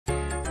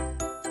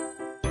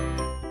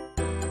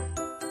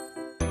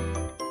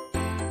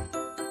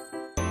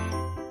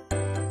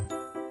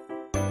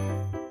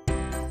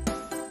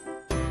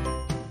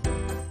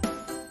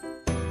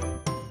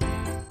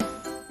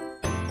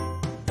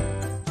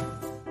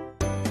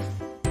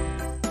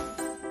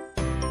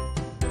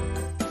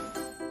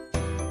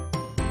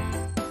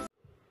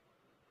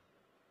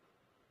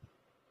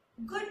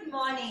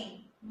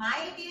morning,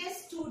 my dear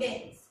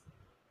students.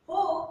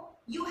 Hope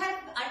you have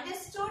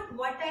understood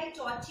what I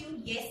taught you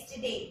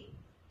yesterday,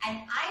 and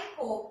I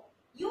hope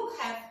you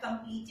have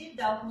completed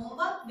the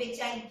homework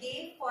which I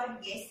gave for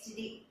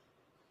yesterday.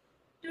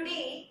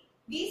 Today,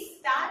 we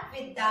start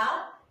with the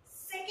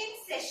second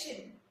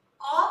session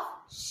of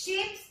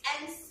shapes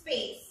and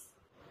space.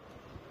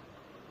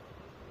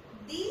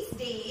 These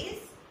days,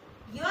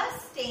 you are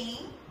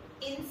staying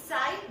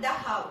inside the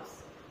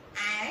house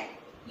and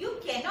you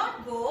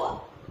cannot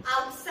go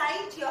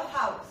outside your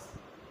house.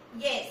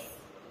 Yes,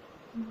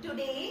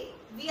 today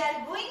we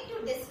are going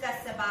to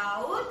discuss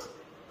about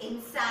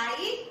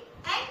inside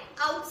and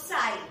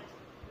outside.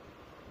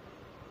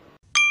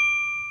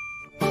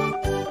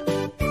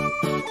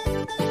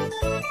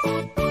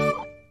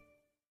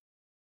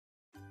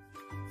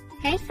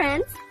 Hey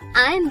friends,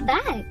 I'm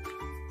back.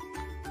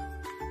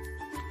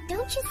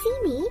 Don't you see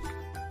me?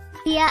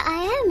 Here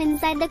I am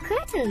inside the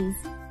curtains.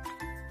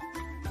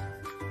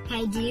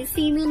 Hey, do you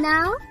see me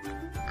now?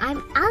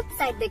 I'm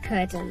outside the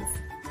curtains.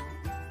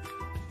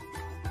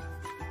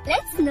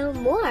 Let's know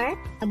more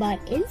about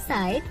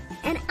inside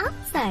and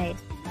outside.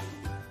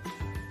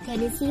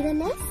 Can you see the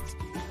nest?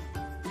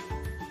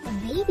 The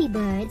baby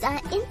birds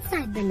are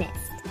inside the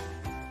nest.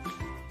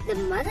 The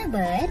mother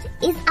bird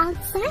is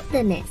outside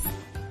the nest.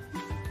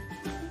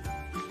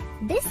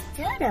 This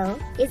turtle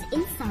is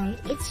inside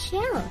its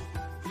shell,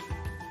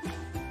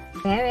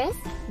 whereas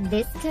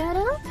this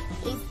turtle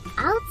is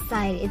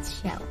outside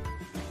its shell.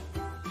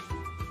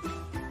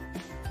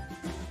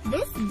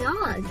 This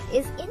dog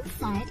is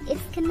inside its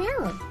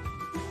canal,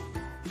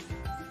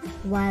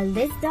 while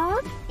this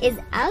dog is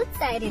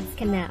outside its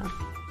canal.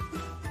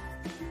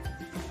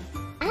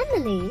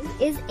 Emily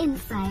is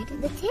inside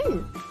the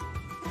tin,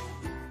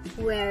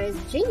 whereas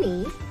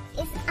Jimmy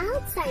is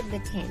outside the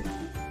tin.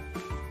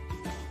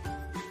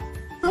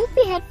 Hope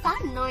you had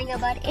fun knowing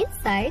about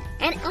inside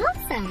and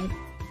outside.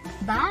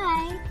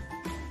 Bye!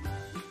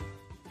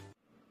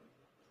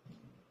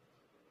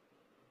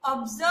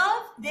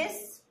 Observe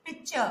this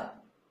picture.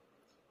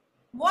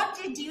 What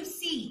did you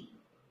see?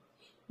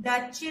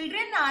 The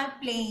children are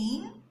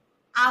playing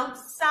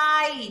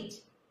outside.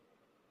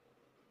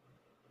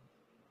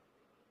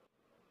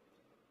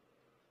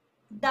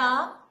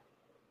 The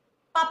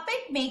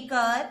puppet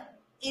maker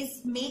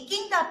is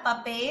making the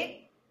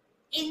puppet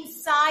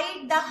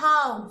inside the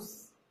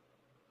house.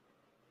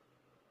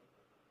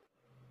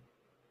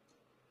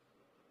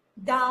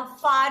 The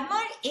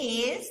farmer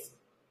is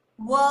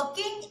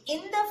working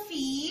in the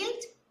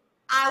field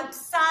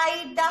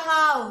outside the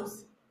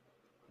house.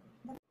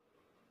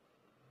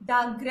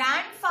 The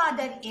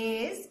grandfather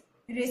is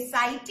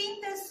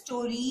reciting the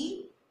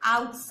story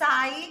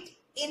outside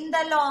in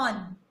the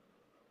lawn.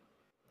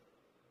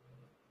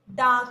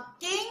 The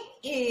king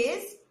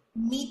is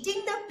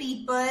meeting the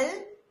people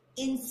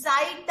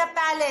inside the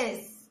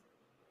palace.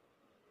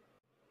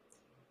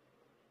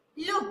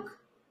 Look,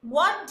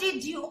 what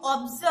did you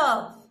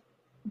observe?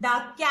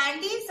 The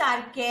candies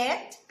are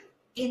kept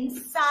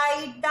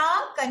inside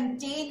the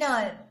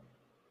container.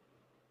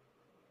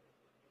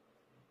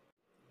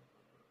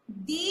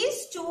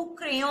 These two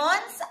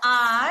crayons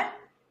are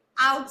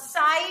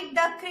outside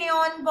the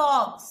crayon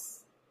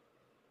box.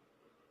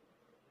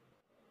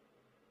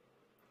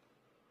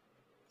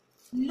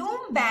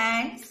 Loom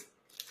bands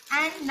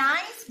and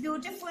nice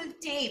beautiful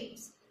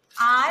tapes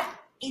are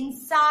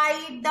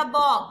inside the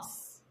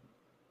box.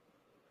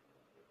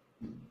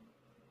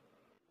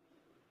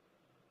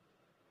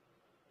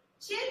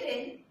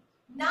 Children,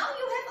 now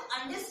you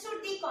have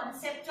understood the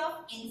concept of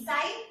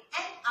inside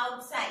and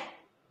outside.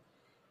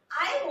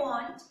 I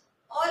want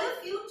all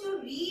of you to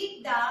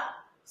read the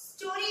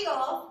story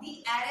of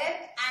the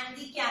Arab and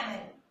the camel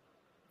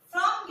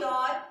from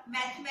your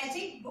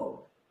mathematics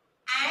book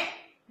and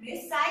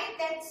recite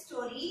that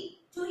story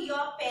to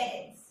your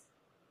parents.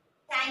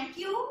 Thank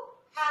you.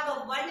 Have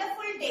a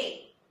wonderful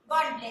day.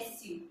 God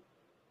bless you.